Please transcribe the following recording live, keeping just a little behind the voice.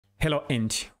Hello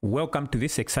and welcome to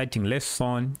this exciting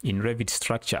lesson in Revit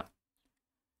structure.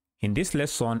 In this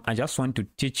lesson, I just want to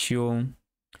teach you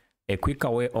a quicker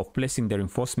way of placing the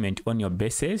reinforcement on your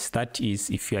bases. That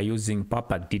is, if you are using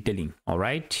Powerpack detailing. All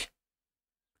right.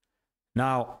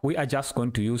 Now we are just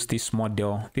going to use this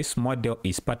model. This model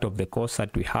is part of the course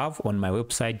that we have on my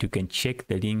website. You can check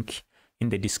the link in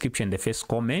the description, the first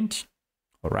comment.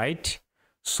 All right.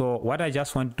 So what I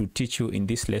just want to teach you in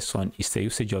this lesson is the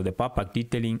usage of the Powerpack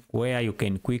detailing, where you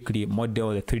can quickly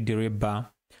model the 3D rebar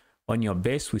on your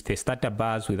base with the starter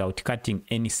bars without cutting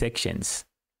any sections.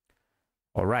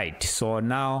 All right, so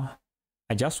now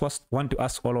I just want to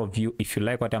ask all of you, if you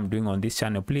like what I'm doing on this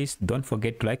channel, please don't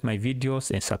forget to like my videos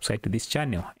and subscribe to this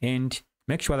channel. And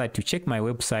make sure that you check my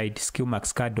website,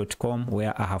 skillmaxacademy.com,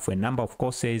 where I have a number of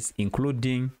courses,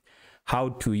 including how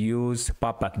to use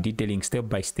Powerpack detailing step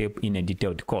by step in a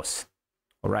detailed course.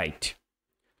 All right.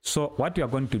 So what we are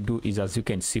going to do is, as you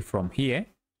can see from here,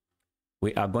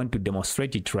 we are going to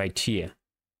demonstrate it right here.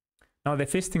 Now, the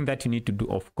first thing that you need to do,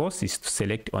 of course, is to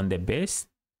select on the base,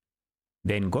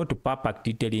 then go to Powerpack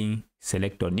detailing,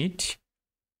 select on it.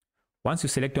 Once you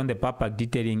select on the Powerpack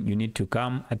detailing, you need to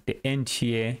come at the end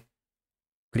here,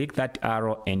 click that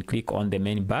arrow and click on the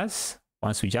main bars.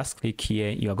 Once you just click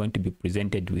here, you are going to be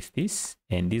presented with this,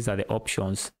 and these are the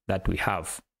options that we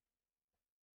have.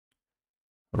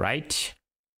 Right.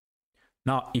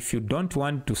 Now, if you don't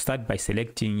want to start by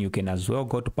selecting, you can as well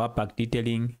go to Powerpack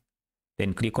detailing,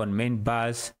 then click on main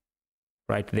bars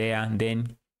right there, and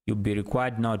then you'll be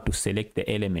required now to select the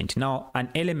element. Now, an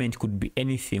element could be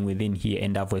anything within here,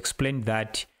 and I've explained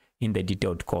that in the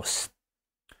detailed course.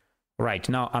 Right,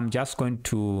 now I'm just going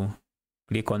to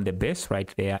click on the base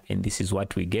right there, and this is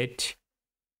what we get.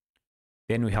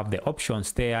 Then we have the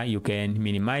options there. You can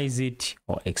minimize it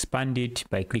or expand it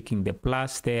by clicking the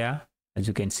plus there, as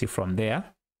you can see from there.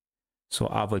 So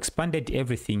I've expanded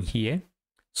everything here.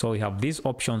 So we have these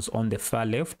options on the far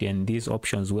left, and these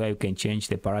options where you can change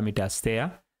the parameters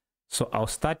there. So I'll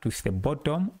start with the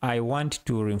bottom. I want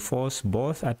to reinforce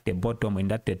both at the bottom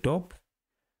and at the top.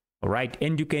 All right,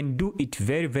 and you can do it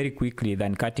very, very quickly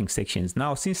than cutting sections.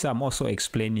 Now, since I'm also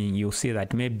explaining, you'll see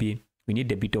that maybe we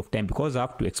need a bit of time because I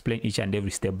have to explain each and every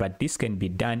step, but this can be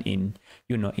done in,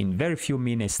 in very few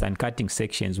minutes than cutting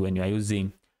sections when you are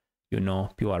using,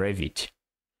 pure Revit.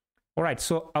 All right,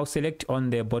 so I'll select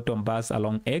on the bottom bars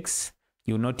along X.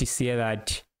 You'll notice here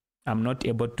that I'm not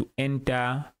able to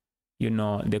enter,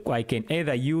 I can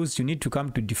either use, you need to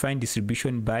come to define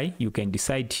distribution by, you can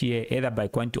decide here either by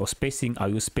quantity or spacing.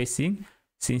 I'll use spacing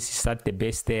since it's at the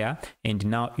base there, and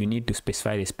now you need to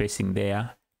specify the spacing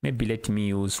there. Maybe let me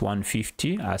use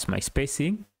 150 as my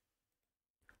spacing.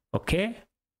 Okay.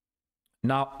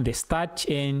 Now the start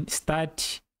and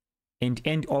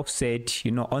end offset,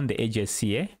 on the edges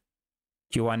here,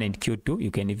 Q1 and Q2,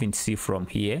 you can even see from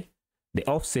here the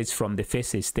offsets from the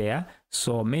faces there.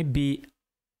 So maybe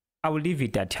I will leave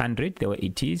it at 100 the way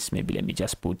it is. Maybe let me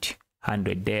just put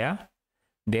 100 there.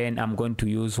 Then I'm going to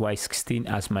use Y16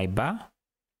 as my bar.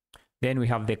 Then we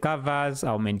have the covers.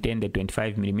 I'll maintain the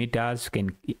 25 millimeters. You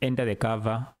can enter the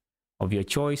cover of your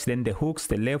choice. Then the hooks,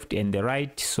 the left and the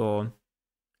right. So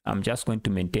I'm just going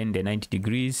to maintain the 90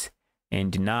 degrees.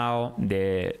 And now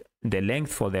the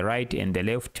length for the right and the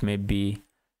left, maybe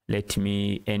let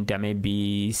me enter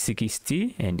maybe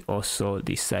 60, and also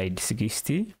this side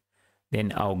 60.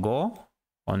 Then I'll go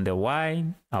on the Y.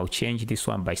 I'll change this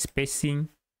one by spacing.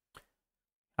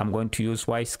 I'm going to use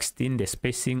Y16, the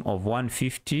spacing of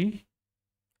 150.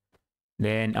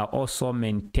 Then I'll also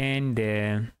maintain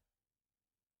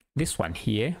this one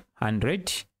here,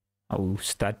 100. I'll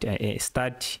start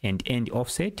and end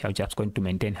offset. I'm just going to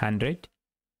maintain 100.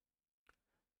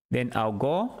 Then I'll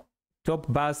go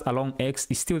top bars along X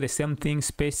is still the same thing,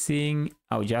 spacing.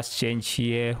 I'll just change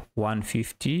here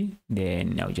 150.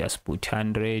 Then I'll just put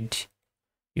 100.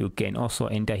 You can also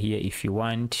enter here if you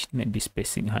want, maybe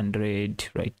spacing 100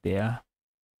 right there.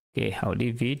 Okay, I'll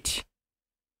leave it.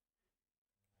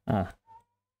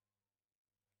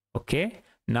 Okay,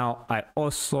 now I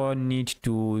also need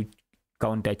to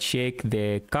counter check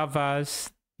the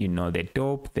covers, the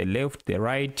top, the left, the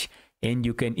right, and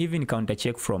you can even counter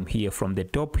check from here, from the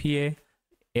top here,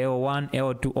 L1,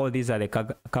 L2, all these are the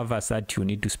covers that you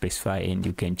need to specify, and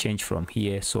you can change from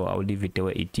here. So I'll leave it the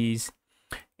way it is,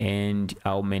 and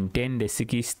I'll maintain the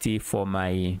 60 for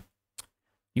my,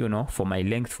 for my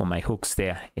length, for my hooks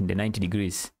there in the 90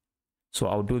 degrees. So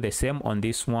I'll do the same on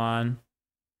this one.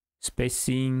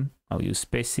 Spacing, I'll use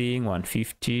spacing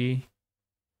 150.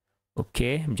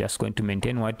 Okay, I'm just going to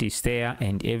maintain what is there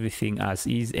and everything as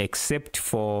is, except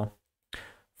for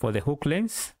the hook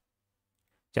length,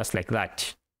 just like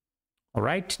that. All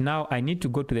right, now I need to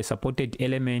go to the supported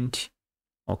element.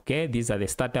 Okay, these are the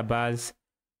starter bars.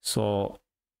 So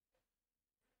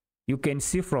you can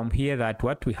see from here that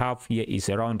what we have here is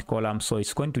a round column. So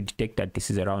it's going to detect that this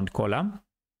is a round column.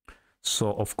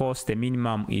 So of course the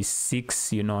minimum is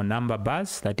 6, number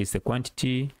bars. That is the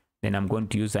quantity. Then I'm going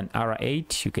to use an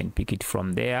R8. You can pick it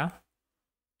from there.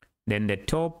 Then the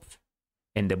top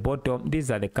and the bottom, these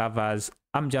are the covers.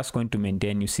 I'm just going to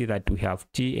maintain. You see that we have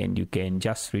T, and you can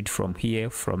just read from here,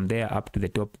 from there up to the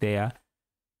top there.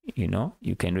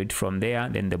 You can read from there.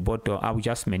 Then the bottom, I'll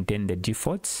just maintain the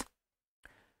defaults.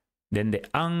 Then the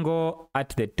angle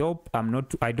at the top,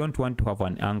 I don't want to have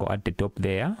an angle at the top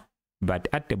there, but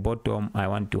at the bottom I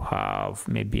want to have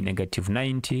maybe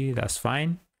 -90. That's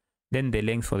fine. Then the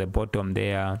length for the bottom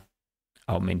there,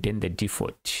 I'll maintain the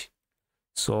default.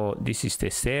 So this is the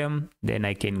same. Then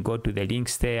I can go to the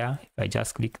links there. If I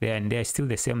just click there, and there's still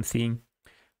the same thing.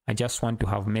 I just want to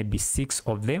have maybe 6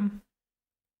 of them.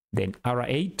 Then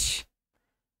R8.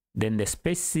 Then the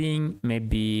spacing,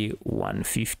 maybe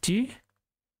 150.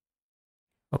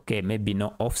 Okay, maybe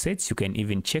no offsets. You can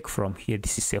even check from here.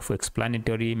 This is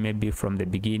self-explanatory. Maybe from the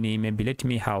beginning, maybe let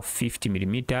me have 50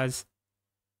 millimeters.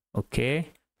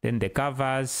 Okay. Then the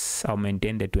covers, I'll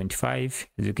maintain the 25,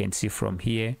 as you can see from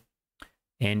here.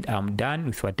 And I'm done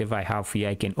with whatever I have here.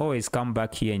 I can always come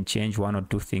back here and change 1 or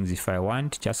 2 things if I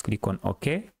want. Just click on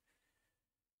OK.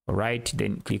 All right,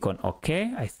 then click on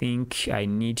OK. I think I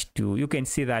need to, you can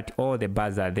see that all the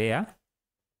bars are there.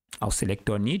 I'll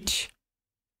select on it.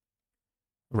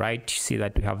 Right, see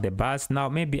that we have the bars. Now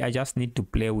maybe I just need to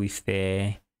play with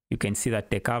you can see that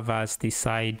the covers this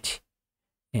side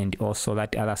and also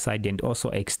that other side, and also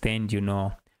extend,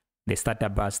 the starter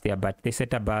bars there. But the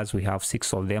starter bars, we have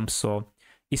 6 of them, so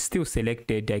it's still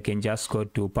selected. I can just go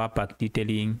to Powerpack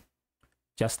detailing,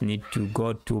 just need to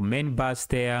go to main bars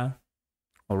there.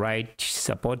 All right,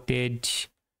 supported.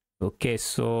 Okay,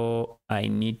 so I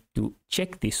need to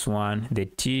check this one, the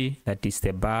T, that is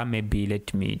the bar. Maybe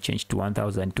let me change to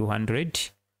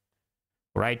 1200.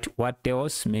 Right, what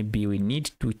else? Maybe we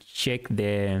need to check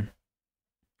the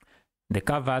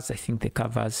covers. I think the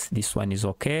covers, this one is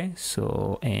okay.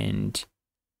 So, and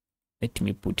let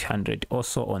me put 100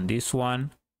 also on this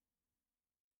one.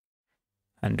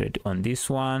 100 on this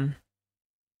one.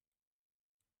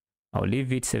 I'll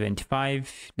leave it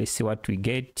 75. Let's see what we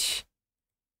get.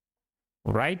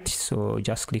 Right, so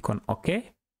just click on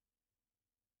OK.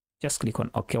 Just click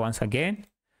on OK once again.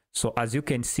 So as you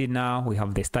can see now, we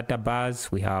have the starter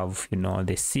bars, we have,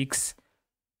 the 6,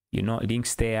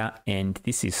 links there, and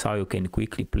this is how you can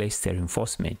quickly place the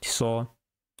reinforcement. So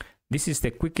this is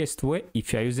the quickest way.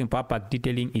 If you're using Powerpack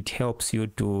detailing, it helps you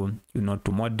to,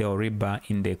 to model rebar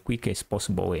in the quickest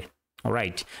possible way. All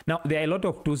right, now there are a lot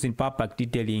of tools in Powerpack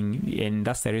detailing, and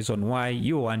that's the reason why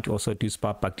you want also to use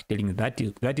Powerpack detailing.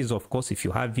 That is of course, if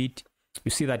you have it,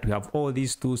 you see that we have all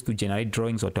these tools to generate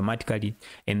drawings automatically,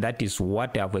 and that is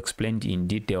what I've explained in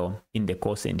detail in the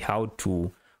course, and how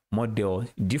to model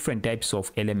different types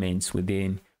of elements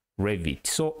within Revit.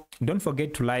 So don't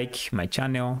forget to like my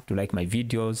channel, to like my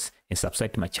videos, and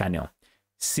subscribe to my channel.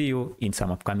 See you in some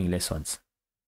upcoming lessons.